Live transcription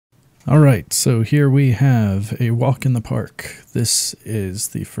Alright, so here we have a walk in the park. This is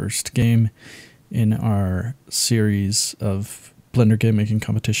the first game in our series of Blender Game Making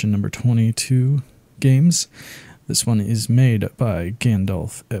Competition number 22 games. This one is made by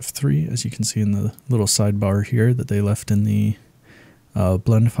Gandalf F3, as you can see in the little sidebar here that they left in the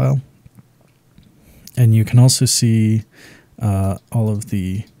blend file. And you can also see all of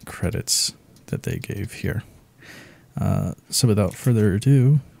the credits that they gave here. So without further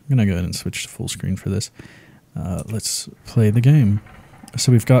ado, I'm going to go ahead and switch to full screen for this. Let's play the game.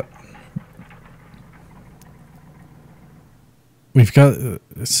 So we've got, it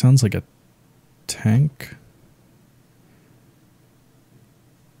sounds like a tank.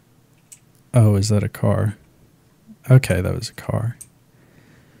 Oh, is that a car? Okay, that was a car.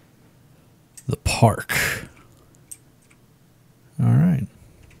 The park. Alright.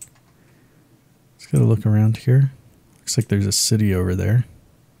 Let's get a look around here. Looks like there's a city over there.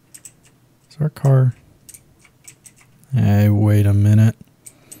 Is our car? Hey, wait a minute.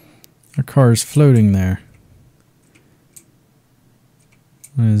 Our car is floating there.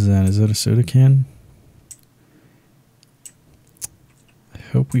 What is that? Is that a soda can? I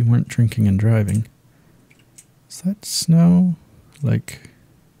hope we weren't drinking and driving. Is that snow? Like,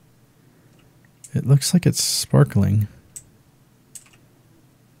 it looks like it's sparkling.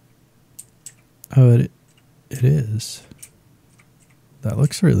 Oh, it is. That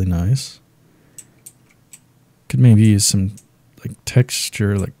looks really nice. Could maybe use some like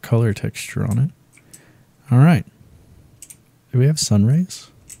texture, like color texture on it. Alright. Do we have sun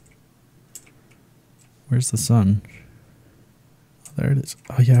rays? Where's the sun? Oh, there it is.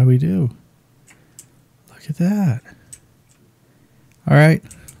 Oh yeah, we do. Look at that. Alright,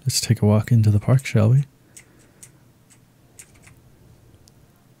 let's take a walk into the park, shall we?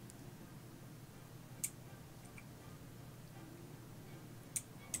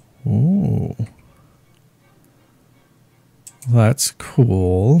 Oh. That's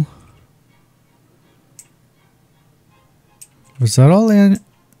cool. Was that all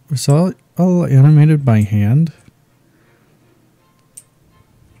all animated by hand?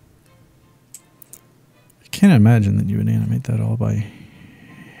 I can't imagine that you would animate that all by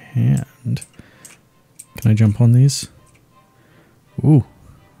hand. Can I jump on these? Ooh,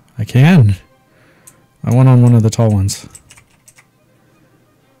 I can. I went on one of the tall ones.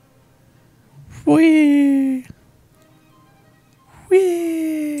 Whee!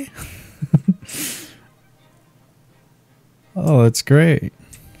 Whee! Oh, that's great.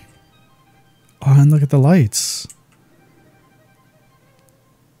 Oh, and look at the lights.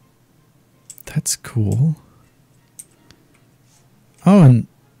 That's cool. Oh, and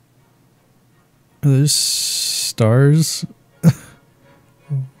there's stars.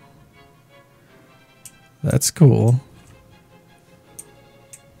 That's cool.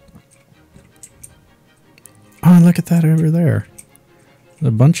 Oh, look at that over there. There's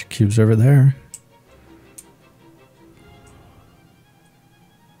a bunch of cubes over there.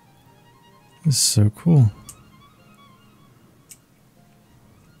 This is so cool.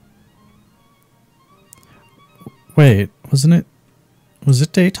 Wait, was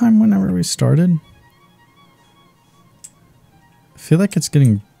it daytime whenever we started? I feel like it's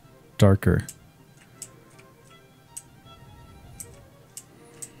getting darker.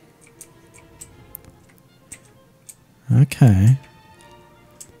 Okay.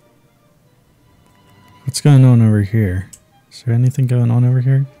 What's going on over here? Is there anything going on over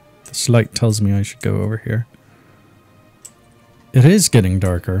here? This light tells me I should go over here. It is getting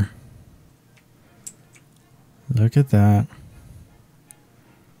darker. Look at that.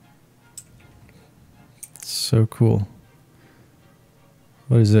 It's so cool.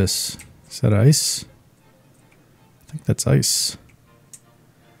 What is this? Is that ice? I think that's ice.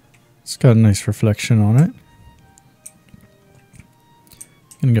 It's got a nice reflection on it.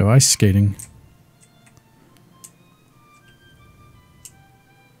 Gonna go ice skating.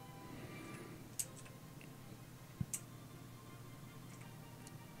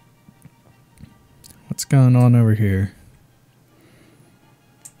 What's going on over here?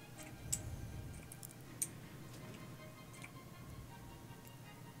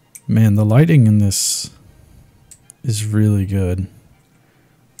 Man, the lighting in this is really good.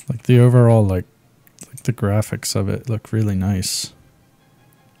 Like the overall, like the graphics of it look really nice.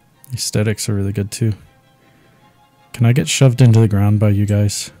 The aesthetics are really good too. Can I get shoved into the ground by you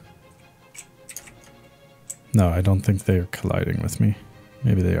guys? No, I don't think they're colliding with me.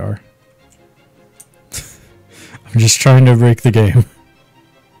 Maybe they are. I'm just trying to break the game.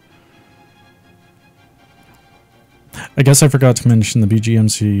 I guess I forgot to mention the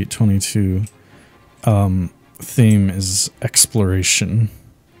BGMC 22 theme is exploration.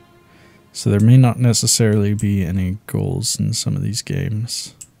 So there may not necessarily be any goals in some of these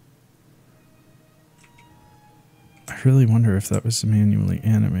games. I really wonder if that was manually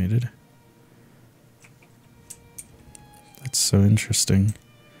animated. That's so interesting.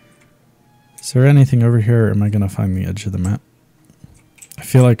 Is there anything over here, or am I going to find the edge of the map? I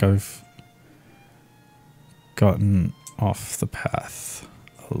feel like I've gotten off the path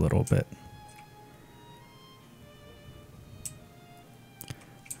a little bit.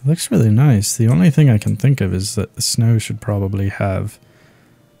 It looks really nice. The only thing I can think of is that the snow should probably have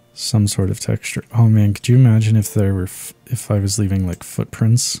some sort of texture. Oh man, could you imagine if there were if I was leaving like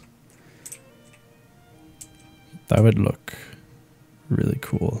footprints? That would look really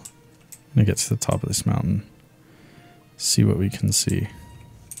cool. I'm gonna get to the top of this mountain, see what we can see.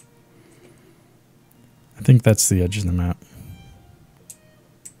 I think that's the edge of the map.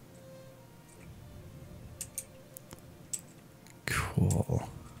 Cool.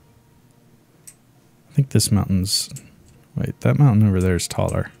 I think this mountain's... Wait, that mountain over there is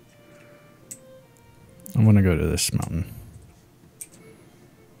taller. I want to go to this mountain.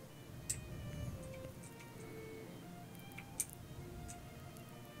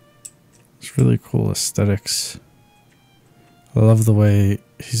 It's really cool aesthetics. I love the way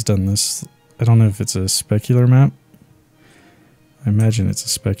he's done this. I don't know if it's a specular map. I imagine it's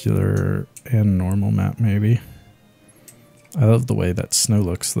a specular and normal map, maybe. I love the way that snow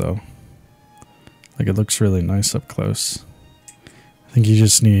looks, though. Like, it looks really nice up close. I think you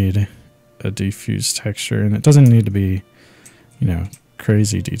just need a diffused texture, and it doesn't need to be, you know,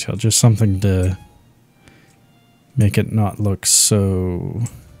 crazy detailed. Just something to make it not look so,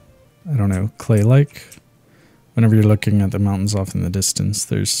 I don't know, clay-like. Whenever you're looking at the mountains off in the distance,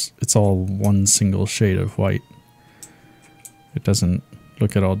 it's all one single shade of white. It doesn't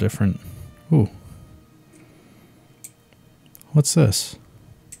look at all different. Ooh. What's this?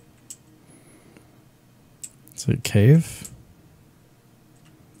 It's a cave?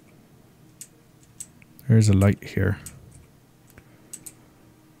 There's a light here.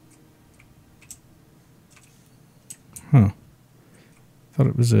 Huh. Thought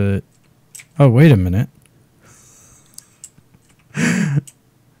it was a... Oh, wait a minute.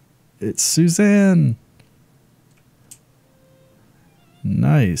 It's Suzanne!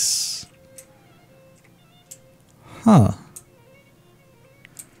 Nice. Huh.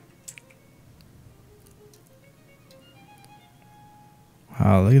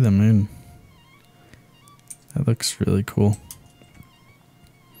 Wow, look at the moon. That looks really cool.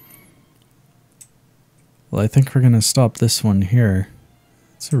 Well, I think we're going to stop this one here.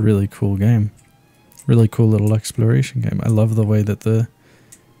 It's a really cool game. Really cool little exploration game. I love the way that the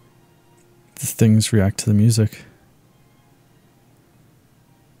things react to the music.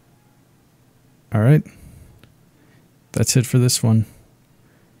 Alright. That's it for this one.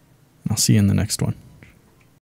 I'll see you in the next one.